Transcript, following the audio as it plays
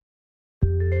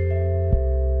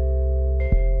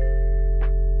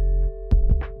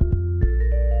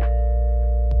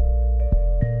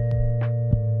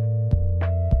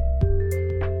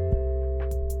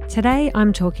Today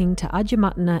I'm talking to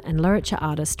Adjamatna and literature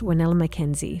artist Wanella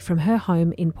McKenzie from her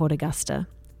home in Port Augusta.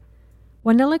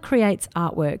 Wanella creates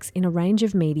artworks in a range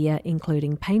of media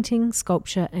including painting,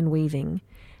 sculpture and weaving,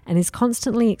 and is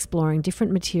constantly exploring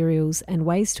different materials and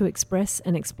ways to express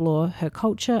and explore her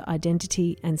culture,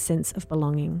 identity and sense of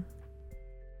belonging.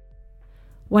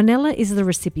 Wanella is the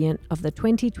recipient of the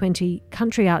 2020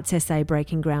 Country Arts Essay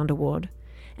Breaking Ground Award,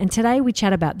 and today we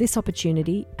chat about this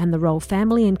opportunity and the role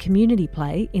family and community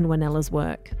play in Wanella's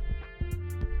work.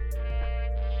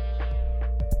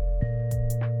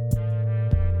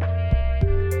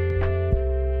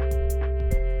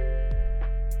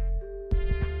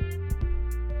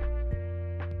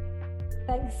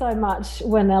 Thanks so much,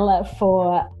 Wanella,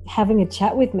 for having a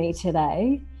chat with me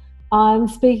today. I'm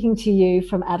speaking to you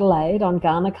from Adelaide on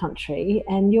Kaurna country,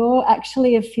 and you're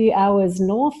actually a few hours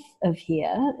north of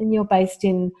here, and you're based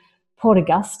in Port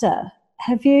Augusta.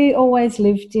 Have you always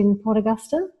lived in Port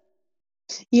Augusta?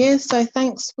 Yeah, so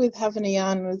thanks for having a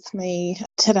yarn with me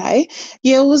today.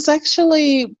 Yeah, I was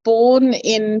actually born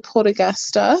in Port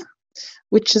Augusta,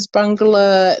 which is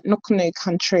Barngarla Nukunu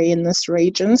country in this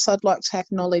region. So I'd like to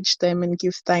acknowledge them and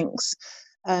give thanks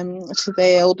to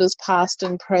their elders past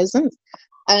and present.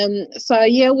 I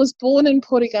was born in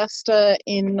Port Augusta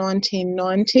in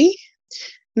 1990.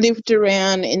 Lived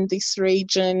around in this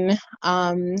region,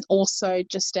 also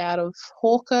just out of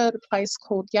Hawker, at a place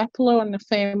called Yapala on the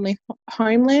family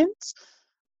homelands.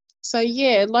 So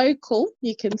yeah, local,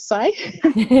 you can say.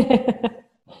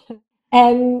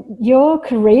 And your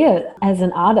career as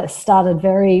an artist started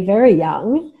very, very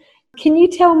young. Can you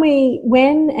tell me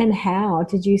when and how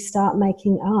did you start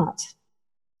making art?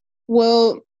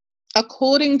 Well,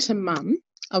 according to Mum,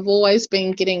 I've always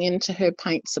been getting into her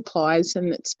paint supplies,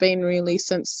 and it's been really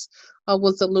since I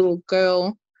was a little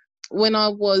girl. When I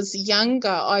was younger,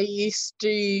 I used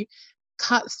to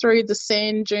cut through the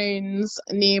sand dunes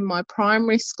near my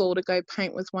primary school to go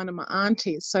paint with one of my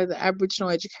aunties, so the Aboriginal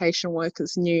education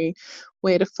workers knew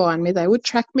where to find me. They would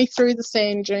track me through the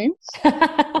sand dunes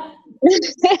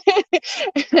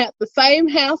at the same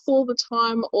house all the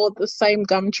time or the same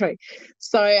gum tree.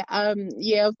 So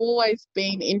I've always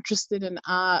been interested in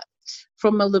art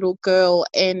from a little girl,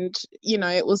 and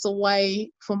it was a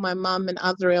way for my mum and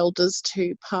other elders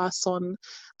to pass on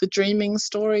the dreaming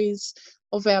stories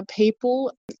of our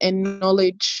people and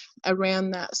knowledge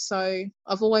around that. So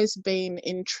I've always been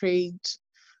intrigued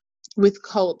with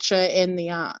culture and the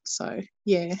art. So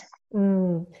yeah.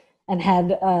 And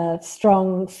had a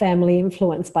strong family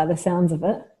influence by the sounds of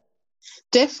it.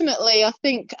 Definitely. I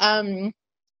think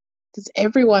because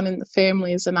everyone in the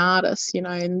family is an artist,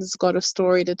 and has got a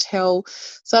story to tell.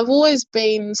 So I've always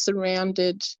been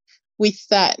surrounded with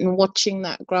that and watching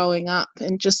that growing up,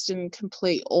 and just in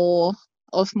complete awe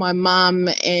of my mum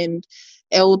and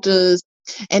elders.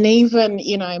 And even,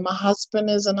 my husband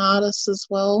is an artist as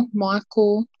well,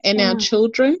 Michael, and our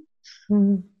children.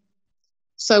 Mm.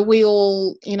 So we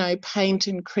all, paint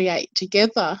and create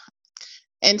together.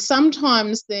 And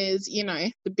sometimes there's,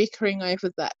 the bickering over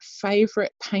that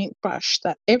favourite paintbrush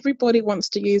that everybody wants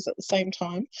to use at the same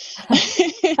time.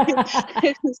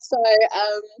 So,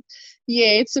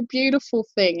 it's a beautiful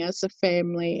thing as a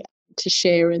family to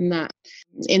share in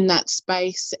that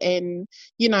space. And,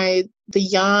 the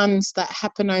yarns that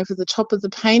happen over the top of the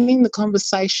painting, the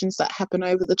conversations that happen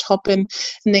over the top, and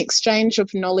the exchange of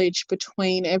knowledge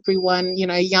between everyone,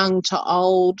 young to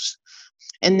old.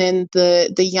 And then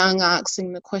the young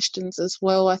asking the questions as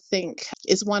well, I think,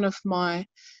 is one of my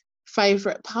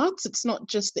favourite parts. It's not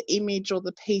just the image or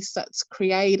the piece that's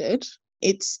created,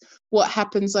 it's what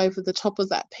happens over the top of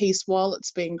that piece while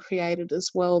it's being created as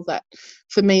well, that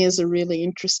for me is a really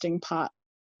interesting part.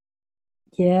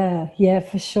 Yeah,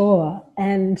 for sure.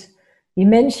 And you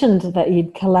mentioned that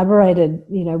you'd collaborated,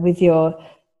 with your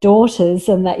daughters,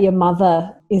 and that your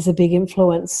mother is a big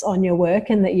influence on your work,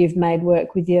 and that you've made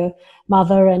work with your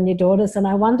mother and your daughters. And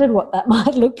I wondered what that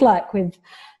might look like with,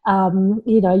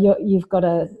 you've got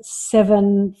a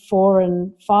 7, 4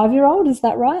 and 5-year-old, is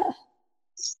that right?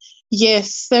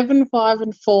 Yes, 7, 5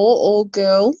 and 4, all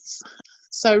girls.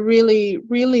 So really,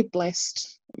 really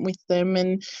blessed with them,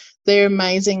 and they're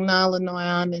amazing. Nala,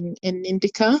 Nyan and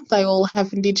Indika. They all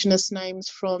have Indigenous names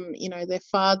from, their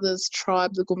father's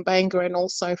tribe, the Gumbanga, and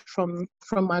also from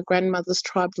my grandmother's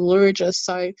tribe, the Lurija.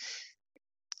 So,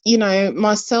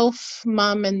 myself,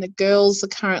 Mum and the girls are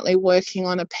currently working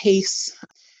on a piece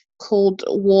called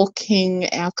Walking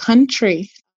Our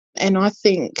Country. And I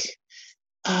think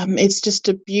it's just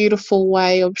a beautiful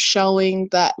way of showing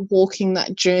that, walking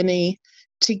that journey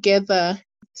together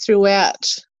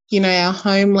throughout, our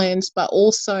homelands, but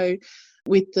also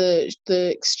with the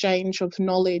exchange of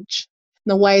knowledge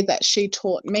the way that she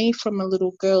taught me from a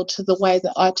little girl to the way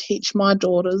that I teach my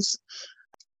daughters.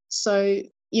 So,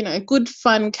 good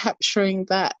fun capturing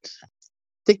that.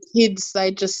 The kids,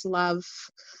 they just love,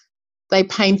 they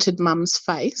painted mum's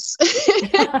face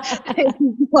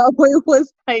while we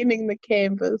was painting the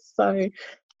canvas. So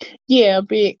yeah, I'll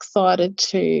be excited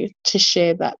to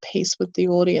share that piece with the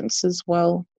audience as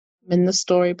well, and the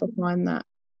story behind that.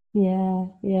 Yeah,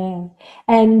 yeah.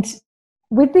 And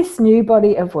with this new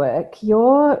body of work,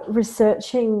 you're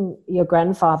researching your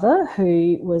grandfather,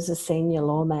 who was a senior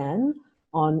lawman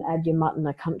on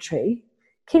Adyamatna country.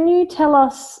 Can you tell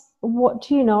us, what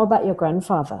do you know about your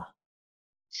grandfather?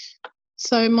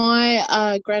 So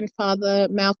my grandfather,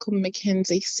 Malcolm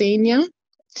Mackenzie Senior,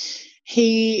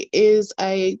 he is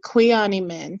a Kuyani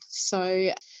man.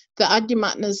 So the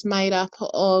Adyamatna is made up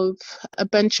of a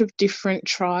bunch of different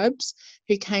tribes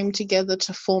who came together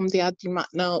to form the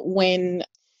Adyamatna when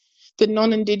the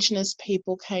non-Indigenous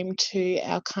people came to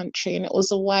our country, and it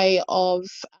was a way of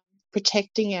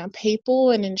protecting our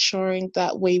people and ensuring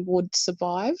that we would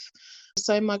survive.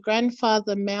 So my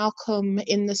grandfather Malcolm,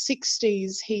 in the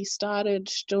 60s, he started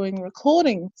doing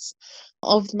recordings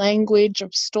of language,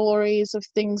 of stories, of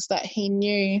things that he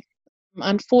knew.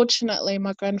 Unfortunately,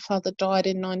 my grandfather died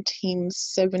in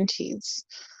 1970s.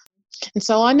 And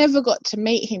so I never got to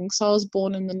meet him because I was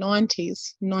born in the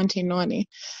 90s, 1990.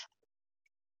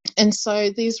 And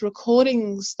so these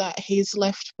recordings that he's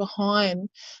left behind,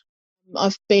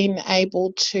 I've been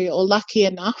able to, or lucky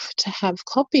enough to have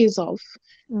copies of.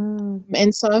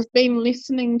 And so I've been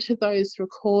listening to those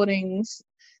recordings,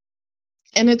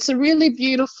 and it's a really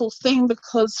beautiful thing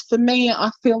because for me, I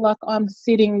feel like I'm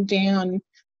sitting down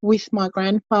with my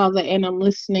grandfather and I'm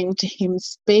listening to him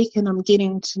speak and I'm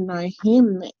getting to know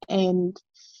him. And,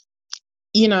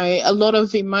 a lot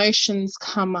of emotions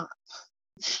come up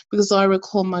because I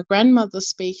recall my grandmother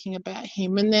speaking about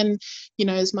him, and then,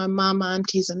 as my mum,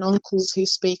 aunties and uncles who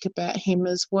speak about him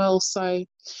as well. So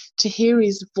to hear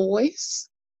his voice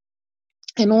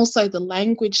and also the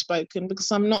language spoken,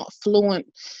 because I'm not fluent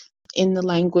in the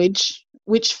language,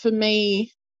 which for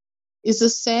me is a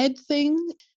sad thing.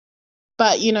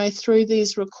 But, through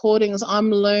these recordings,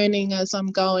 I'm learning as I'm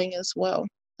going as well.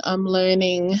 I'm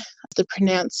learning the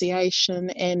pronunciation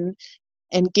and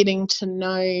getting to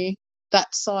know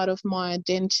that side of my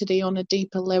identity on a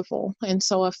deeper level. And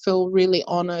so I feel really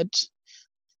honoured,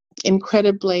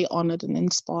 incredibly honoured and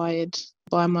inspired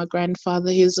by my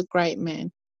grandfather. He was a great man.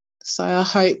 So I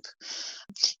hope,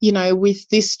 with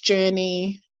this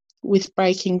journey, with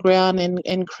Breaking Ground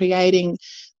and creating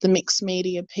the mixed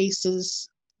media pieces,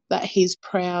 that he's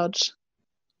proud,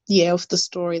 of the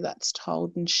story that's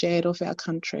told and shared of our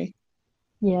country.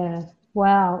 Yeah.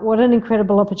 Wow. What an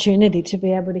incredible opportunity to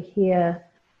be able to hear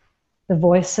the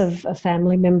voice of a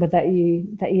family member that you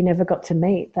never got to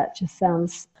meet. That just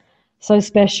sounds so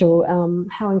special.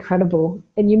 How incredible.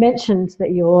 And you mentioned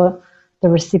that you're the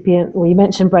recipient, well, you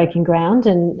mentioned Breaking Ground,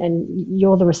 and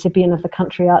you're the recipient of the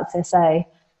Country Arts SA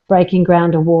Breaking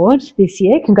Ground Award this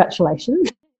year.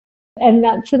 Congratulations. And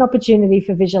that's an opportunity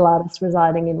for visual artists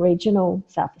residing in regional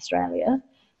South Australia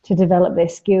to develop their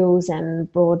skills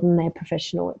and broaden their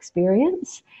professional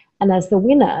experience. And as the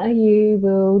winner, you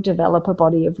will develop a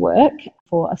body of work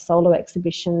for a solo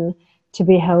exhibition to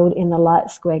be held in the Light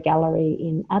Square Gallery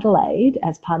in Adelaide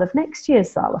as part of next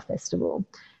year's Sala Festival,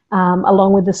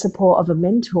 along with the support of a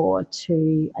mentor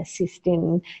to assist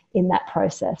in that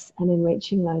process and in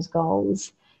reaching those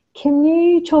goals. Can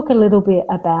you talk a little bit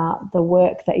about the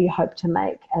work that you hope to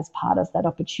make as part of that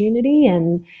opportunity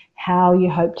and how you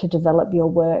hope to develop your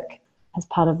work as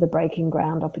part of the Breaking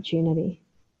Ground opportunity?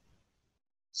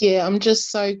 Yeah, I'm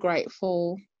just so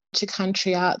grateful to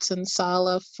Country Arts and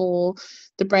Sala for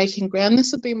the Breaking Ground.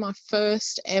 This will be my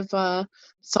first ever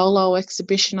solo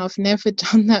exhibition. I've never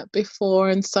done that before,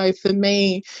 and so for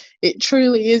me, it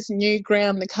truly is new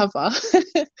ground to cover.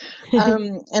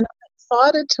 And I'm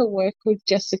excited to work with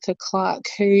Jessica Clark,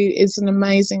 who is an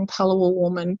amazing Palawa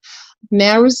woman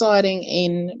now residing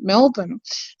in Melbourne.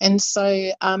 And so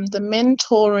the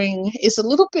mentoring is a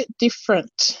little bit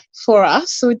different for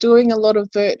us. So we're doing a lot of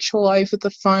virtual over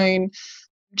the phone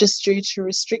just due to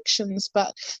restrictions,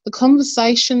 but the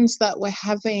conversations that we're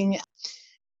having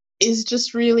is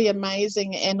just really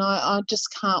amazing, and I just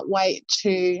can't wait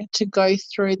to go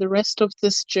through the rest of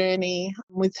this journey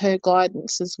with her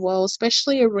guidance as well,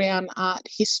 especially around art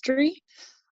history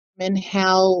and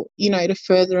how, to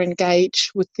further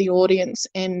engage with the audience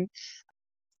and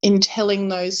in telling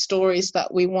those stories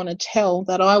that we want to tell,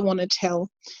 that I want to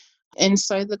tell. And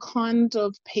so the kind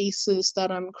of pieces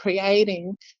that I'm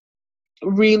creating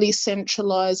really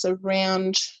centralize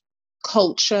around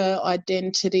culture,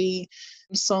 identity,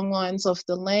 songlines of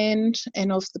the land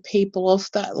and of the people of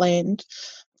that land.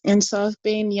 And so I've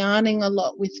been yarning a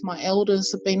lot with my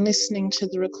elders. I've been listening to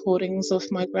the recordings of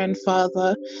my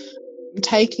grandfather,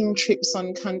 taking trips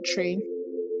on country,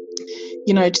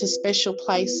 you know, to special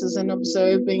places and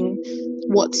observing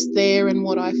what's there and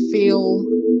what I feel.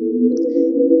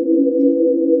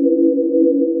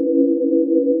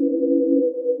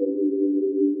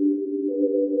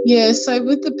 Yeah, so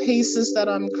with the pieces that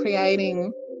I'm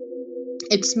creating,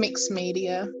 it's mixed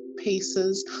media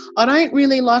pieces. I don't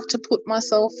really like to put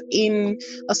myself in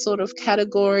a sort of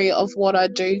category of what I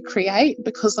do create,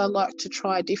 because I like to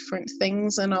try different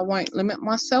things and I won't limit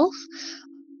myself.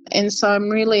 And so I'm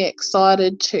really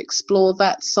excited to explore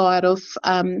that side of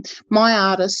my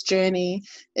artist journey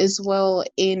as well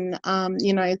in,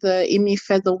 you know, the Imi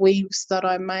feather weaves that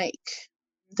I make.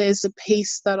 There's a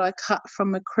piece that I cut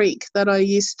from a creek that I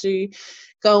used to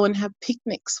go and have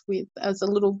picnics with as a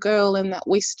little girl, and that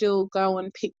we still go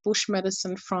and pick bush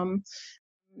medicine from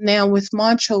now with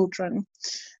my children.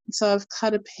 So I've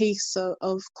cut a piece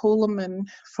of coolamon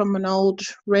from an old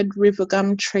red river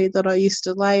gum tree that I used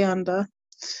to lay under.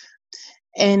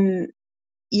 And,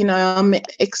 you know, I'm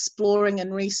exploring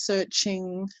and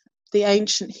researching the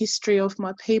ancient history of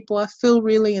my people. I feel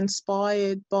really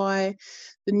inspired by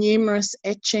the numerous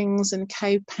etchings and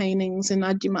cave paintings in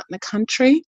Adyamatna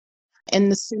country and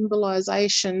the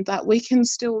symbolisation that we can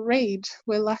still read.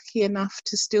 We're lucky enough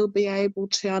to still be able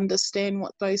to understand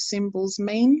what those symbols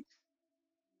mean.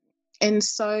 And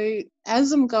so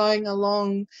as I'm going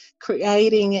along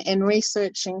creating and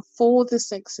researching for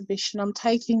this exhibition, I'm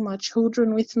taking my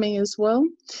children with me as well.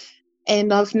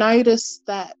 And I've noticed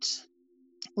that,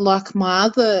 like my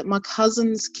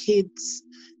cousins' kids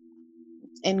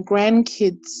and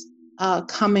grandkids are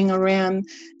coming around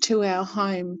to our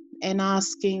home and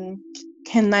asking,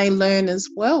 can they learn as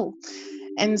well?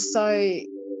 And so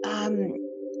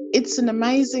it's an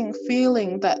amazing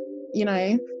feeling that, you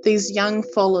know, these young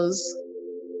fellas,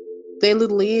 their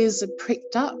little ears are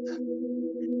pricked up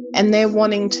and they're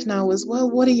wanting to know as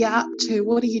well, what are you up to?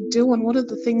 What are you doing? What are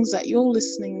the things that you're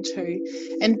listening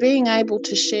to? And being able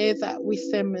to share that with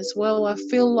them as well. I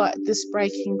feel like this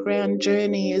Breaking Ground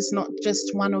journey is not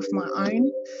just one of my own,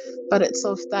 but it's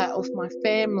of that of my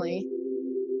family.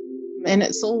 And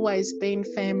it's always been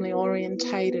family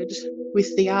orientated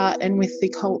with the art and with the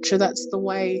culture. That's the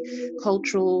way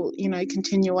cultural, you know,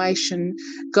 continuation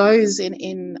goes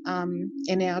in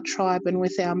our tribe and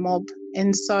with our mob.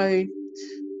 And so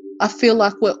I feel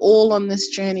like we're all on this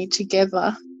journey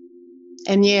together.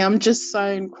 And yeah, I'm just so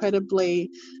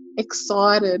incredibly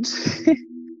excited,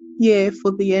 yeah,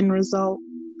 for the end result.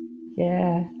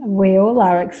 Yeah, we all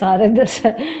are excited.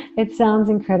 It sounds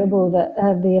incredible that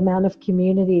the amount of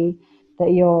community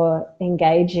that you're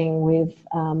engaging with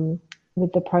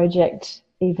the project,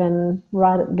 even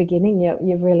right at the beginning.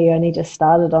 You've really only just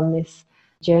started on this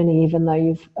journey, even though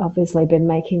you've obviously been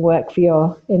making work for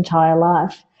your entire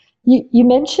life. You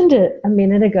mentioned it a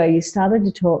minute ago. You started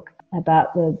to talk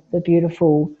about the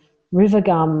beautiful river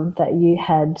gum that you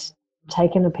had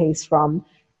taken a piece from,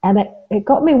 and it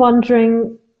got me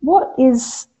wondering, what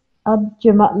is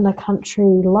Adyamatna country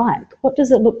like? What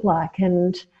does it look like,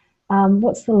 and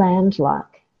what's the land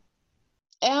like?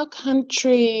 Our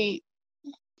country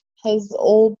has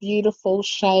all beautiful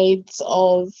shades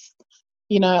of,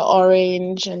 you know,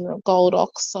 orange and gold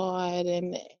oxide,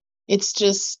 and it's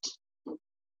just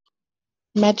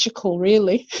magical,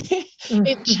 really.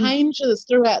 It changes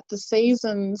throughout the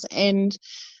seasons and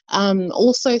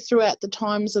also throughout the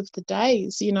times of the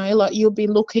days. You know, like you'll be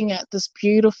looking at this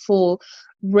beautiful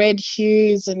red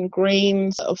hues and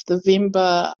greens of the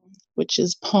vimba, which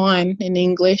is pine in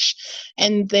English,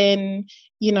 and then,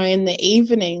 you know, in the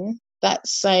evening that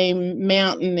same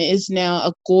mountain is now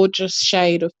a gorgeous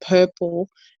shade of purple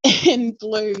and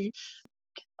blue.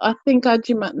 I think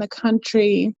Adyamatna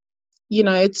country, you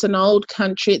know, it's an old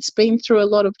country. It's been through a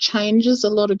lot of changes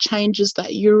that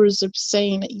Euros have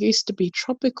seen. It used to be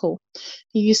tropical.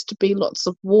 It used to be lots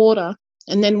of water.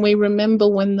 And then we remember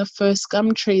when the first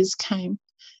gum trees came,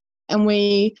 and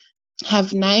we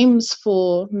have names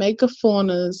for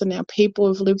megafaunas, and our people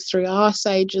have lived through ice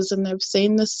ages and they've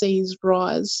seen the seas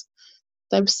rise.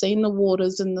 They've seen the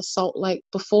waters in the Salt Lake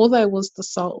before there was the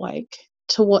Salt Lake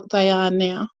to what they are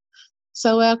now.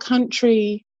 So our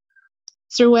country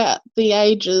throughout the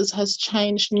ages has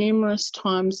changed numerous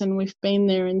times, and we've been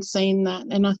there and seen that.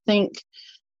 And I think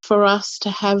for us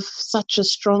to have such a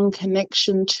strong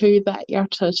connection to that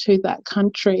yatta, to that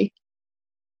country,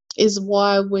 is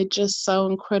why we're just so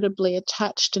incredibly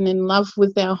attached and in love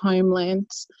with our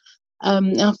homelands.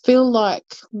 I feel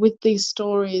like with these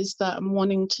stories that I'm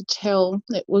wanting to tell,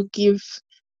 it will give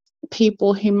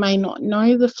people who may not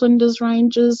know the Flinders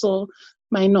Ranges or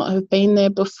may not have been there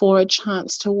before a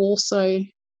chance to also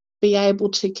be able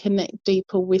to connect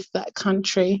deeper with that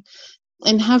country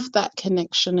and have that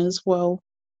connection as well,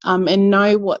 and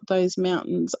know what those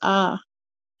mountains are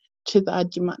to the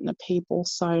Adyamatna people.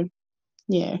 So,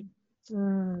 yeah.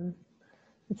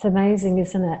 It's amazing,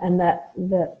 isn't it? And that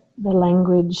the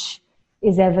language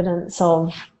is evidence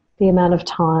of the amount of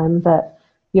time that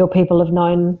your people have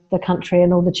known the country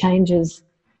and all the changes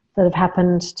that have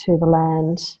happened to the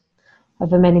land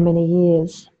over many, many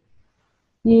years.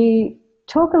 You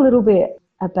talk a little bit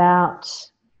about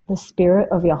the spirit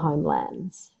of your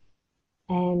homelands,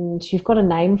 and you've got a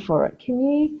name for it. Can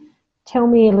you tell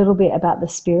me a little bit about the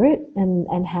spirit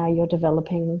and how you're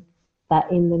developing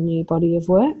that in the new body of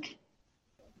work?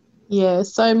 Yeah,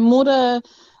 so Mura,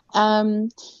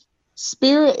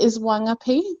 spirit is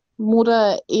Wangapi.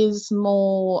 Mura is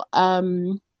more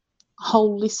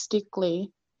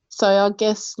holistically. So I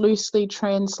guess loosely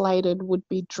translated would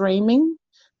be dreaming.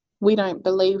 We don't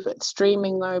believe it's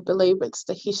dreaming, though, believe it's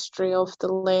the history of the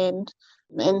land.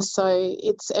 And so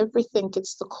it's everything.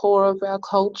 It's the core of our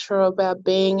culture, of our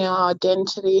being, our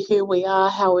identity, who we are,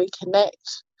 how we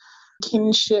connect,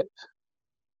 kinship.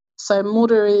 So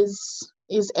Mura is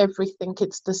everything.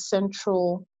 It's the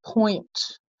central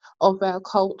point of our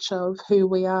culture, of who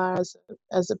we are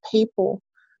as a people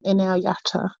in our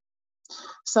yata.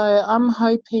 So I'm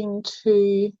hoping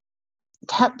to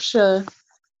capture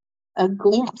a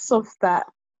glimpse of that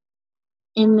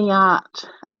in the art.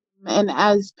 And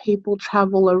as people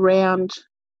travel around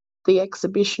the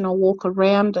exhibition or walk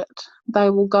around it, they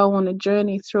will go on a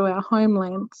journey through our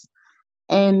homelands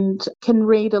and can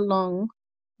read along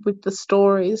with the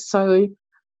stories. So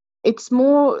it's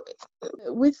more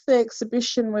with the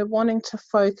exhibition, I'm wanting to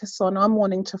focus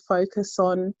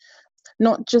on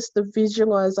not just the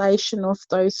visualization of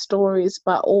those stories,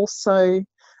 but also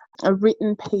a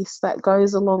written piece that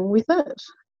goes along with it,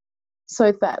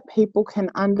 so that people can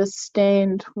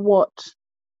understand what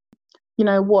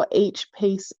each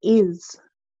piece is,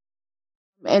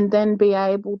 and then be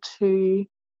able to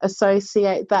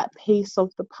associate that piece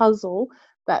of the puzzle,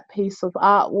 that piece of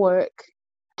artwork,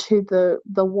 to the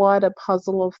wider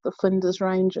puzzle of the Flinders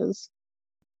Ranges.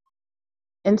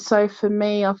 And so for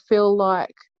me, I feel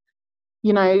like,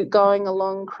 going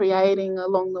along, creating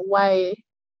along the way,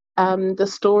 the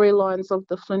storylines of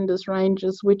the Flinders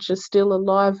Ranges, which are still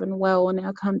alive and well in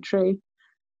our country,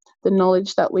 the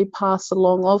knowledge that we pass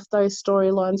along of those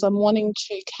storylines, I'm wanting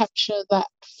to capture that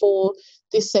for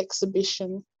this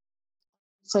exhibition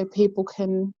so people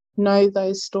can know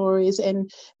those stories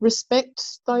and respect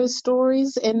those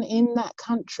stories and in that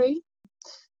country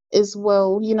as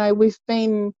well. We've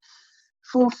been,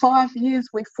 for 5 years,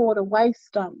 we fought a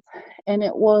waste dump, and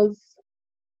it was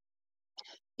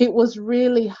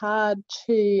really hard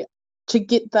to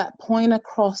get that point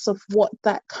across of what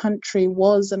that country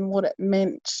was and what it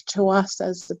meant to us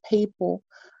as the people.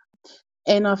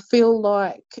 And I feel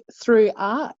like through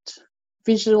art,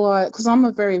 visualize, because I'm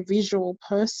a very visual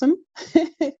person,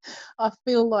 I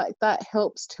feel like that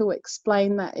helps to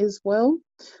explain that as well.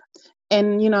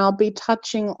 And, I'll be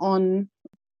touching on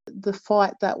the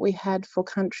fight that we had for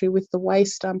country with the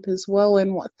waste dump as well,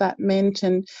 and what that meant,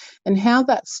 and how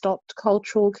that stopped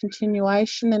cultural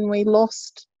continuation. And we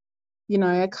lost,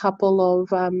 a couple of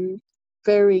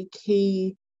very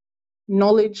key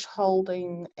knowledge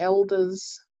holding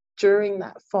elders during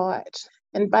that fight.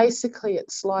 And basically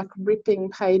it's like ripping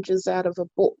pages out of a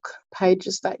book,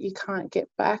 pages that you can't get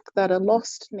back, that are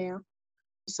lost now.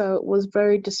 So it was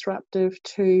very disruptive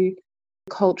to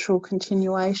cultural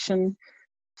continuation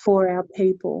for our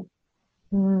people.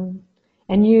 And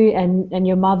you and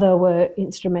your mother were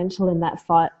instrumental in that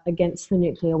fight against the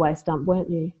nuclear waste dump, weren't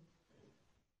you?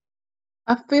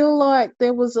 I feel like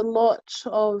there was a lot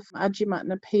of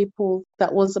Adyamatna people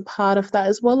that was a part of that,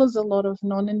 as well as a lot of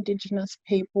non-Indigenous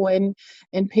people and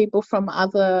people from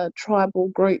other tribal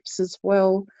groups as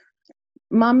well.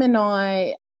 Mum and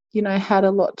I, had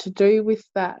a lot to do with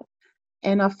that.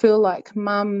 And I feel like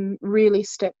Mum really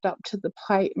stepped up to the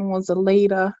plate and was a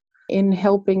leader in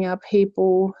helping our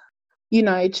people,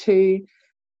 to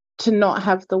not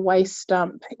have the waste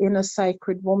dump in a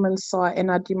sacred woman's site in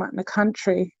Adyamatna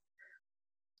country.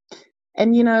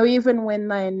 And, even when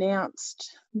they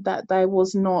announced that they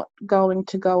was not going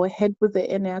to go ahead with it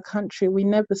in our country, we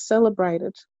never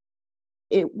celebrated.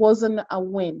 It wasn't a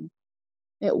win.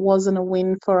 It wasn't a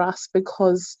win for us,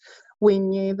 because we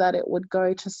knew that it would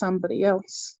go to somebody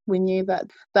else. We knew that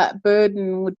that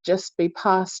burden would just be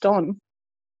passed on.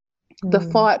 The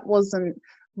fight wasn't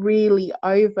really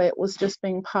over. It was just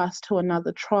being passed to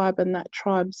another tribe, and that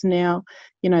tribe's now,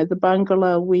 the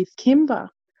Bangala with Kimba.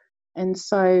 And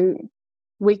so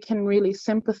we can really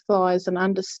sympathise and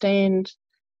understand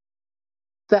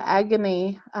the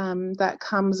agony that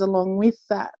comes along with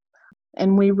that.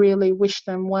 And we really wish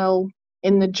them well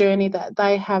in the journey that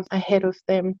they have ahead of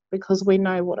them, because we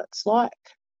know what it's like.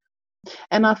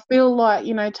 And I feel like,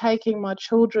 taking my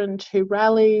children to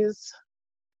rallies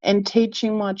and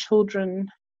teaching my children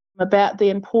about the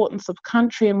importance of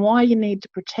country and why you need to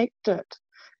protect it,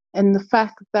 and the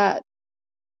fact that,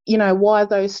 why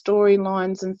those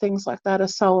storylines and things like that are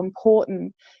so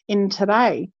important in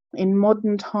today, in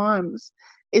modern times,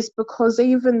 is because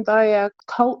even though our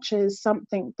culture is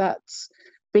something that's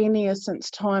been here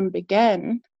since time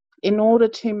began, in order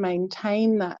to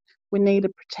maintain that, we need to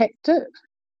protect it,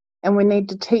 and we need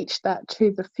to teach that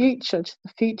to the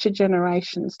future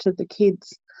generations, to the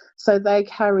kids, so they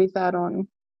carry that on.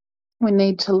 We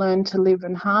need to learn to live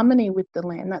in harmony with the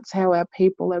land. That's how our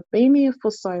people have been here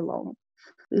for so long.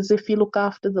 Is if you look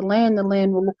after the land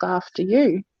will look after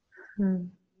you.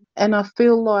 And I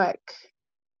feel like,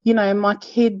 my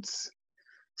kids,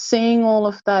 seeing all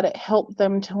of that, it helped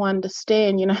them to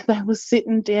understand. They were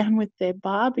sitting down with their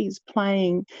Barbies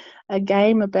playing a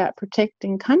game about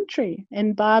protecting country,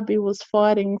 and Barbie was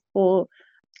fighting for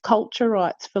culture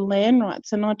rights, for land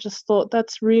rights. And I just thought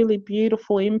that's really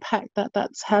beautiful impact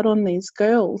that's had on these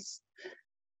girls.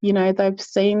 They've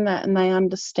seen that and they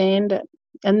understand it,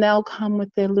 and they'll come with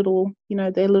their little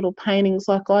paintings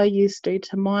like I used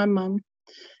to my mum.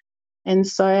 And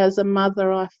so as a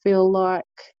mother, I feel like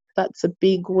that's a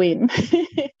big win.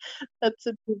 That's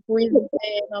a big win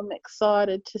there, and I'm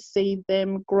excited to see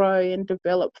them grow and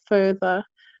develop further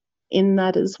in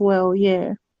that as well.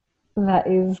 Yeah. That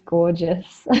is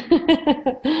gorgeous.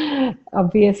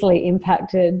 Obviously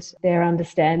impacted their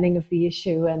understanding of the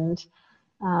issue, and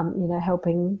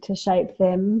helping to shape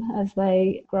them as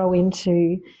they grow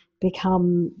into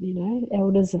become,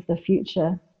 elders of the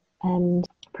future and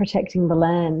protecting the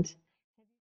land.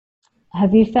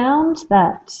 Have you found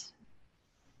that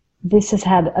this has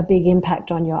had a big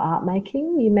impact on your art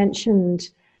making? You mentioned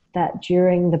that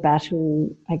during the battle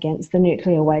against the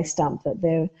nuclear waste dump that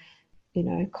there,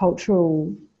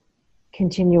 cultural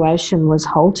continuation was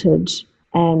halted.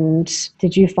 And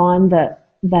did you find that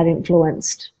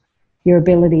influenced your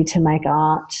ability to make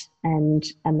art and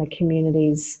the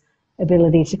community's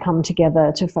ability to come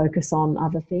together to focus on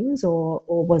other things, or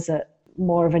was it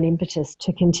more of an impetus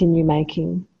to continue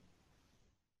making?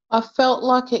 I felt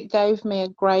like it gave me a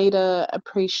greater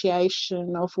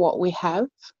appreciation of what we have,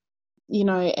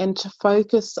 and to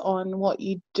focus on what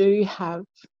you do have,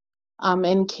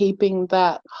 and keeping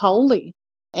that holy.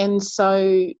 And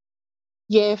so,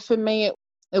 yeah, for me,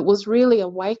 it was really a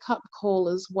wake-up call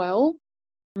as well,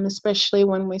 especially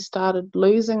when we started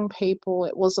losing people.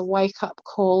 It was a wake-up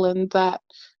call in that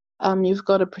you've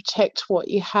got to protect what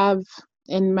you have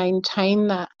and maintain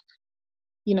that,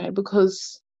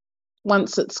 because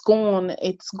once it's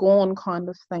gone kind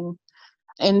of thing.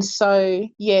 And so,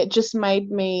 yeah, it just made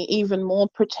me even more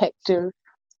protective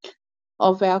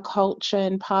of our culture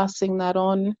and passing that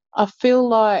on. I feel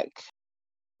like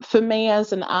for me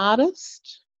as an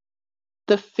artist,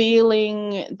 the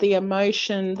feeling, the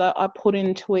emotion that I put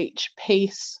into each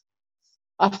piece,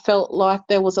 I felt like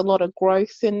there was a lot of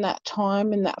growth in that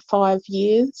time, in that 5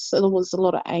 years. So there was a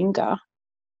lot of anger.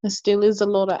 There still is a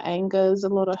lot of anger, there's a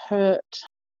lot of hurt.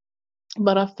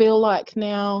 But I feel like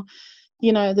now,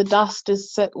 the dust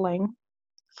is settling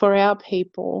for our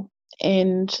people,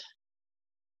 and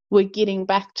we're getting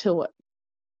back to it.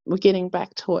 We're getting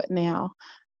back to it now.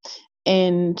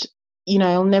 And,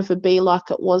 it'll never be like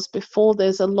it was before.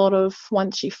 There's a lot of,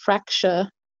 once you fracture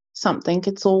something,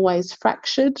 it's always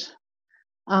fractured.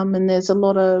 And there's a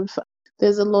lot of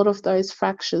those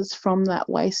fractures from that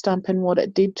waste dump and what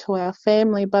it did to our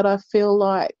family. But I feel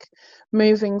like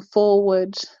moving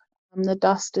forward, the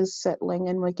dust is settling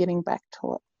and we're getting back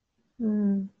to it.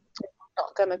 I'm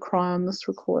not going to cry on this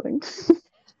recording.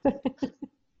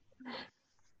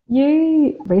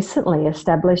 You recently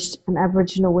established an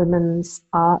Aboriginal women's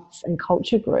arts and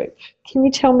culture group. Can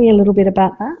you tell me a little bit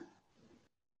about that?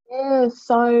 Yeah,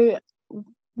 so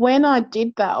when I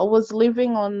did that, I was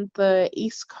living on the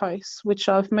East Coast, which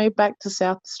I've moved back to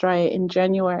South Australia in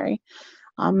January.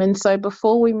 And so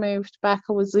before we moved back,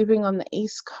 I was living on the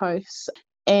East Coast,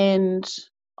 and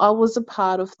I was a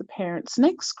part of the Parents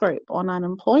Next group on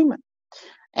unemployment.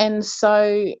 And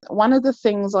so one of the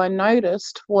things I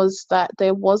noticed was that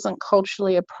there wasn't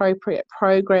culturally appropriate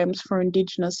programs for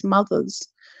Indigenous mothers.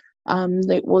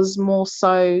 It was more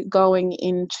so going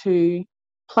into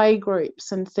play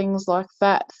groups and things like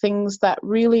that, things that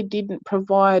really didn't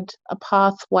provide a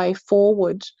pathway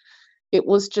forward. It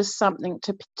was just something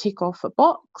to tick off a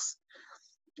box.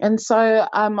 And so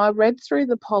I read through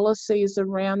the policies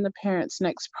around the Parents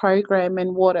Next program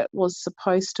and what it was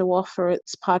supposed to offer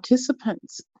its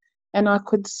participants. And I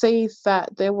could see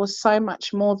that there was so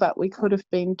much more that we could have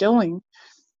been doing.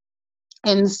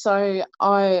 And so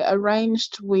I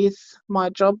arranged with my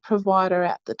job provider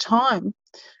at the time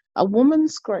a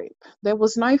women's group. There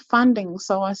was no funding,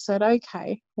 so I said,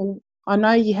 okay, well, I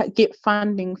know you get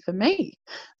funding for me,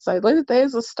 so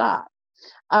there's a start.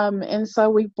 And so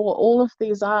we bought all of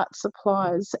these art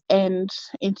supplies, and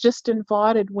it just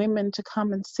invited women to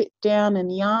come and sit down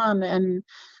and yarn, and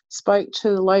spoke to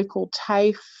the local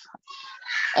TAFE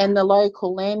and the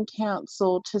local land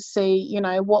council to see, you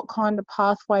know, what kind of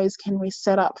pathways can we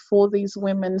set up for these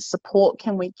women, support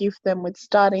can we give them with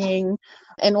studying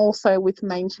and also with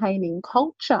maintaining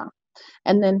culture,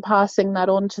 and then passing that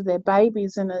on to their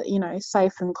babies in a, you know,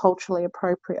 safe and culturally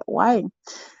appropriate way.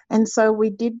 And so we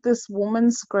did this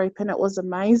women's group, and it was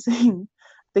amazing.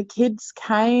 The kids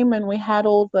came and we had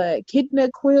all the kidney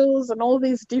quills and all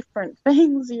these different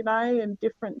things, you know, and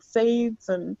different seeds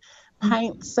and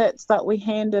paint sets that we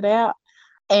handed out.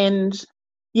 And,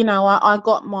 you know, I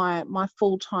got my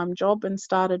full-time job and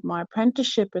started my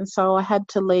apprenticeship, and so I had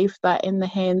to leave that in the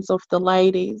hands of the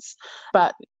ladies.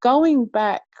 But going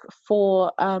back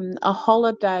for a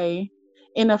holiday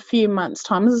in a few months'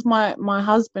 time, this is my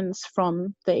husband's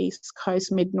from the East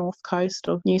Coast, mid-north coast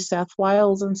of New South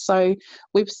Wales, and so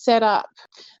we've set up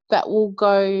that we'll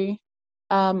go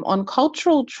on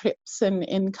cultural trips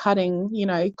and cutting, you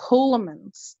know,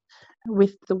 coolamans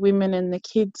with the women and the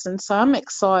kids. And so I'm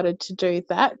excited to do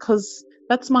that because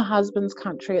that's my husband's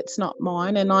country, it's not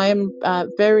mine, and I am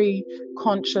very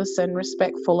conscious and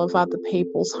respectful of other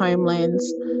people's homelands.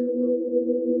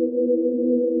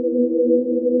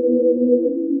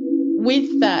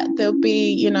 With that, there'll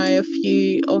be, you know, a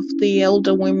few of the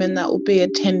elder women that will be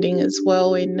attending as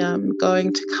well in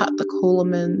going to cut the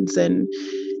coolamans and,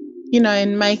 you know,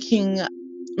 and making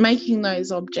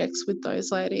those objects with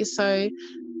those ladies. So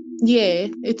yeah,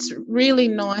 it's a really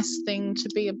nice thing to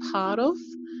be a part of,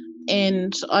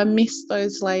 and I miss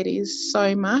those ladies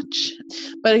so much.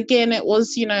 But again, it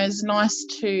was, you know, it's nice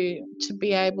to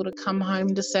be able to come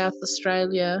home to South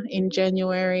Australia in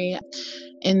January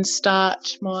and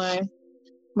start my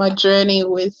journey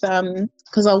with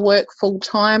because I work full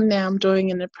time now. I'm doing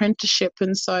an apprenticeship,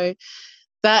 and so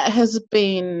that has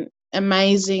been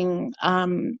amazing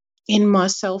in my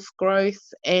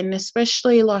self-growth, and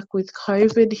especially like with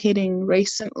COVID hitting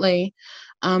recently,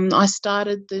 I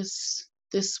started this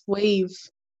weave,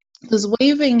 because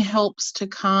weaving helps to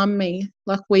calm me,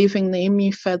 like weaving the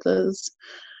emu feathers.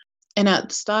 And at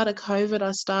the start of COVID,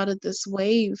 I started this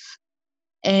weave,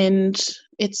 and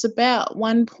it's about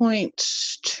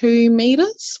 1.2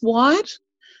 meters wide,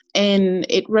 and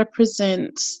it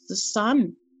represents the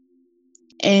sun.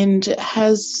 And it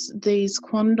has these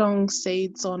quandong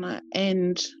seeds on it,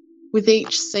 and with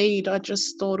each seed I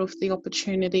just thought of the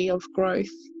opportunity of growth,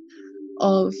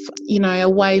 of, you know, a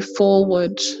way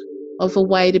forward, of a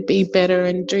way to be better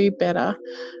and do better,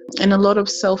 and a lot of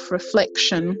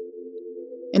self-reflection.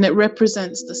 And it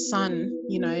represents the sun,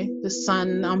 you know, the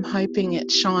sun. I'm hoping it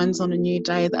shines on a new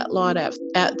day, that light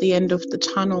at the end of the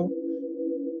tunnel.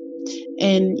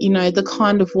 And, you know, the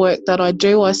kind of work that I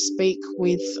do, I speak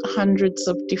with hundreds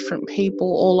of different people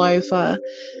all over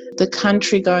the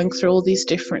country going through all these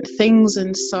different things.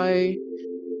 And so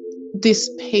this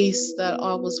piece that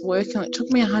I was working on, it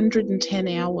took me 110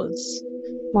 hours.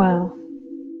 Wow.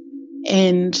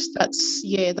 And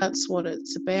that's what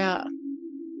it's about.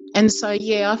 And so,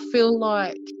 yeah, I feel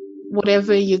like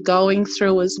whatever you're going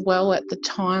through as well at the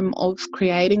time of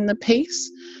creating the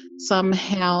piece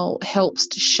somehow helps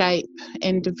to shape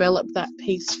and develop that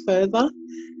piece further.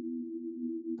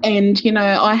 And, you know,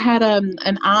 I had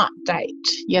an art date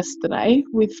yesterday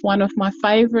with one of my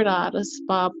favourite artists,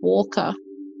 Barb Walker,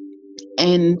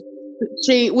 and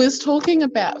she was talking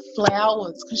about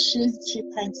flowers, because she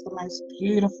paints the most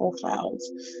beautiful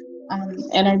flowers.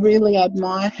 And I really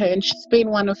admire her, and she's been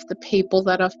one of the people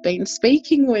that I've been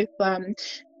speaking with,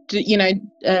 you know,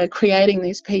 creating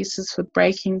these pieces for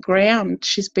Breaking Ground.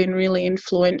 She's been really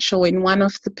influential in one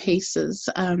of the pieces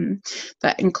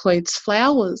that includes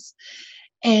flowers.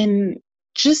 And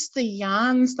just the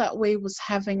yarns that we was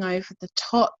having over the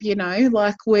top, you know,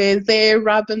 like we're there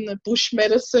rubbing the bush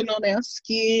medicine on our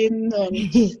skin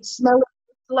and smelling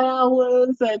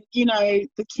flowers, and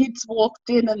the kids walked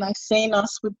in and they seen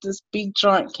us with this big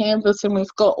giant canvas, and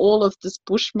we've got all of this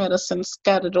bush medicine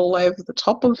scattered all over the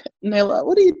top of it, and they're like,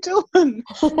 what are you doing?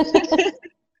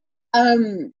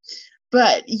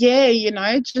 But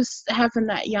yeah, just having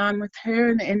that yarn with her,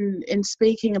 and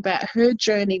speaking about her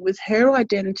journey with her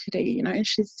identity.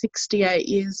 She's 68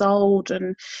 years old,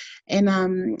 and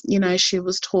she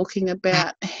was talking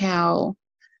about how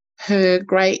her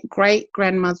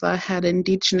great-great-grandmother had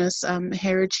Indigenous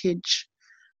heritage,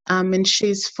 and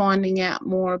she's finding out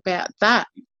more about that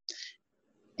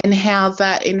and how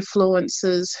that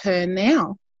influences her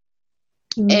now.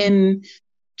 And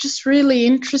just really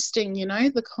interesting,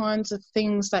 the kinds of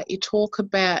things that you talk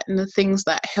about and the things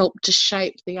that help to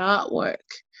shape the artwork.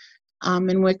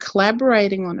 And we're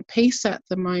collaborating on a piece at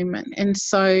the moment. And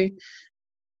so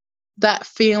that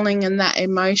feeling and that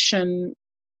emotion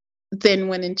then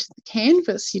went into the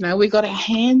canvas. We got our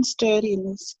hands dirty and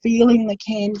was feeling the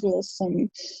canvas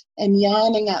and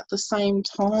yarning at the same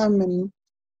time. And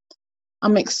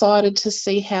I'm excited to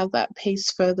see how that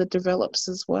piece further develops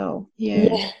as well.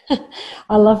 Yeah.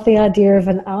 I love the idea of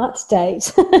an art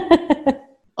date.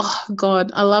 Oh,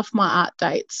 God, I love my art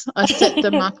dates. I set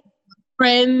them up with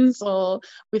friends or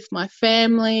with my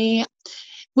family.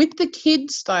 With the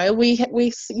kids, though, we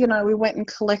went and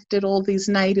collected all these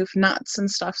native nuts and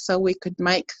stuff so we could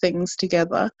make things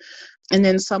together. And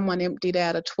then someone emptied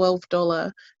out a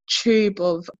 $12 tube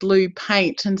of blue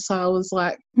paint, and so I was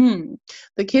like,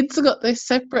 the kids have got their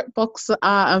separate box of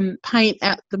paint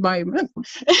at the moment,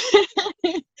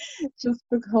 just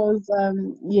because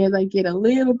they get a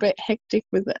little bit hectic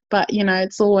with it. But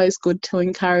it's always good to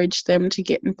encourage them to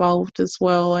get involved as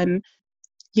well, and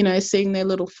seeing their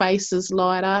little faces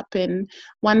light up. And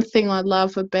one thing I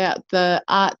love about the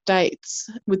art dates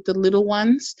with the little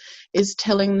ones is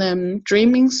telling them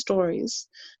dreaming stories.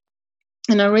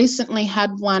 And I recently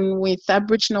had one with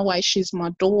Aboriginal Way. She's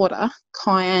my daughter,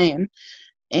 Kyan,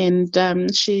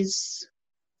 and she's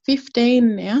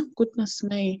 15 now. Goodness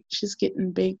me, she's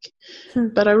getting big.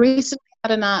 But I recently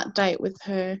had an art date with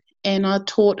her, and I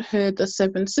taught her the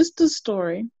Seven Sisters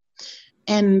story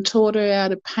and taught her how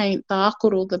to paint the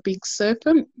Akuru, the big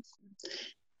serpent.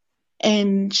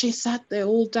 And she sat there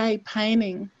all day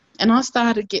painting. And I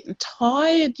started getting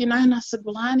tired, and I said,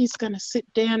 well, Arnie's going to sit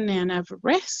down now and have a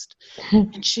rest.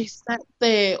 And she sat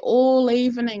there all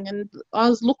evening, and I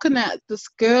was looking at this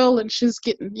girl, and she's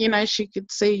getting, she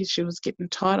could see she was getting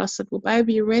tired. I said, well,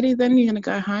 baby, you ready then? You're going to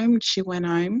go home? And she went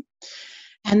home.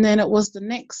 And then it was the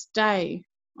next day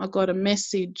I got a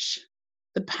message.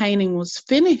 The painting was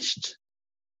finished.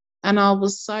 And I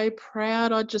was so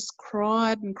proud. I just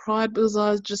cried and cried because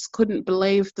I just couldn't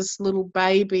believe this little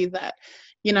baby that,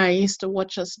 used to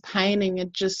watch us painting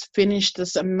had just finished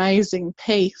this amazing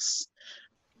piece.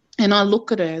 And I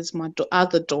look at her as my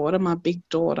other daughter, my big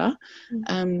daughter,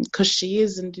 because she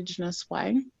is Indigenous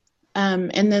Way.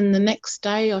 And then the next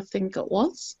day, I think it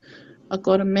was, I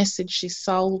got a message she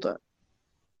sold it.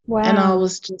 Wow. And I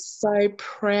was just so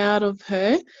proud of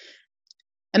her.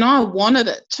 And I wanted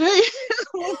it too.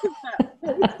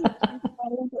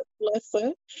 Bless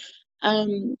her.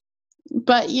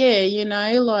 But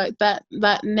yeah, like that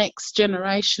next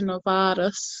generation of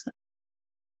artists,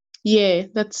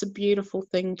 that's a beautiful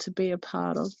thing to be a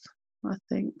part of, I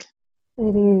think.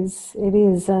 It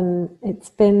is, and it's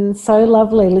been so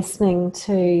lovely listening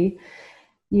to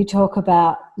you talk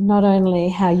about not only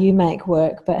how you make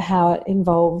work, but how it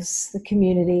involves the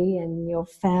community and your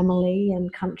family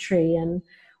and country and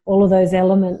all of those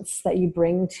elements that you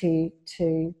bring to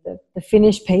the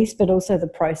finished piece, but also the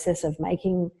process of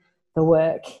making the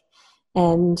work.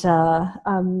 And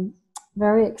I'm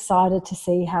very excited to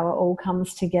see how it all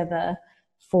comes together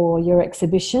for your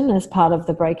exhibition as part of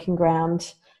the Breaking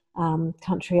Ground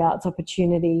Country Arts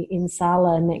opportunity in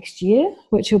Sala next year,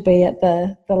 which will be at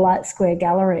the Light Square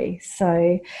Gallery.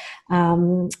 So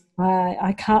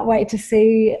I can't wait to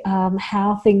see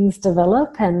how things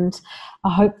develop, and I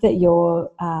hope that you're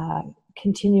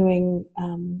continuing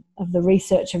of the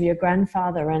research of your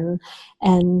grandfather and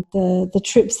the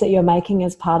trips that you're making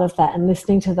as part of that, and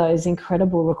listening to those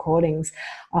incredible recordings.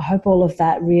 I hope all of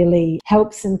that really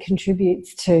helps and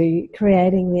contributes to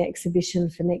creating the exhibition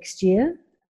for next year.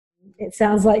 It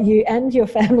sounds like you and your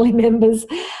family members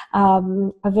are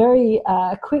very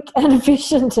quick and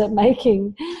efficient at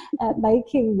making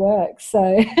work.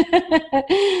 So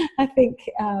I think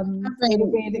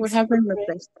we're having the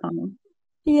best time.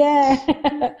 Yeah,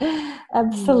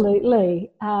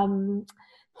 absolutely.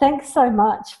 Thanks so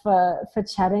much for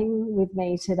chatting with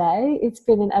me today. It's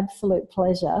been an absolute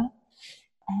pleasure.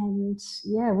 And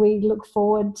we look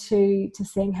forward to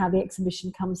seeing how the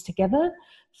exhibition comes together.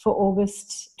 for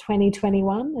August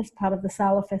 2021 as part of the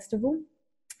Sala Festival.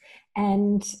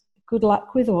 And good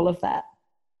luck with all of that.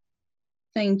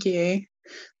 Thank you.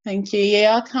 Thank you.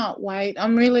 Yeah, I can't wait.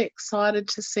 I'm really excited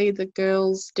to see the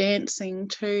girls dancing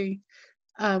too.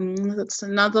 That's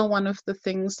another one of the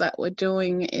things that we're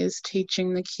doing is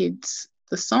teaching the kids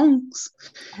the songs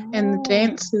and the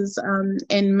dances,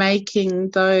 and making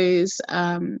those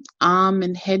arm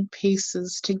and head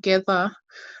pieces together.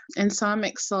 And so I'm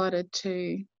excited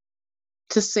to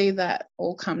see that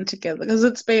all come together, because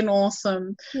it's been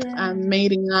awesome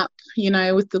meeting up,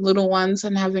 with the little ones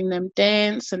and having them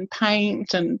dance and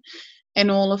paint and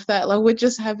all of that. Like, we're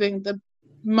just having the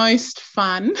most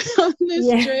fun on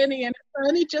this journey, and it's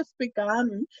only just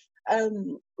begun.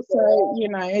 So,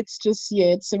 it's just,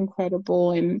 it's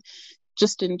incredible, and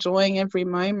just enjoying every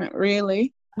moment,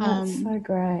 really. That's so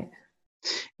great.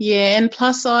 Yeah, and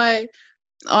plus I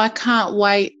can't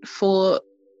wait for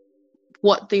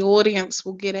what the audience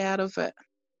will get out of it,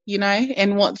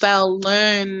 and what they'll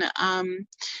learn,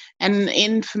 and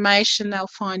information they'll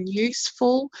find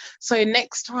useful. So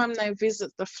next time they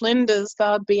visit the Flinders,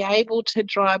 they'll be able to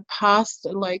drive past a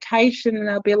location and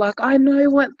they'll be like, I know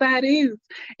what that is.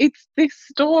 It's this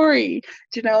story.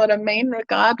 Do you know what I mean?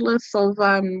 Regardless of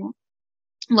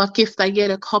like if they get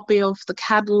a copy of the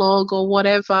catalogue or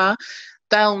whatever,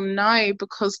 they'll know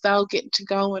because they'll get to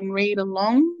go and read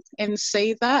along and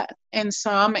see that. And so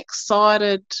I'm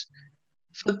excited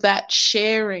for that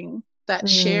sharing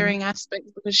aspect,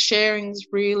 because sharing is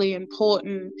really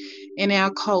important in our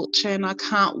culture, and I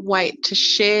can't wait to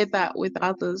share that with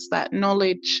others, that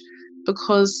knowledge,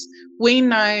 because we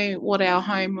know what our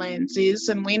homelands is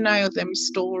and we know them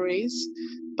stories,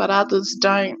 but others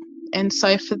don't. And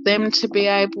so for them to be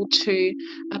able to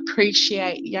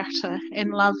appreciate Yatta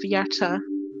and love Yatta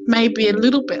maybe a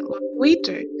little bit like we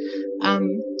do,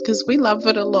 because we love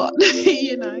it a lot,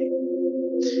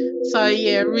 So,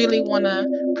 yeah, really want to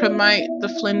promote the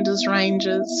Flinders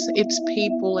Ranges, its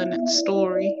people and its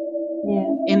story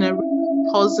in a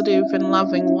positive and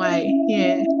loving way.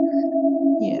 Yeah.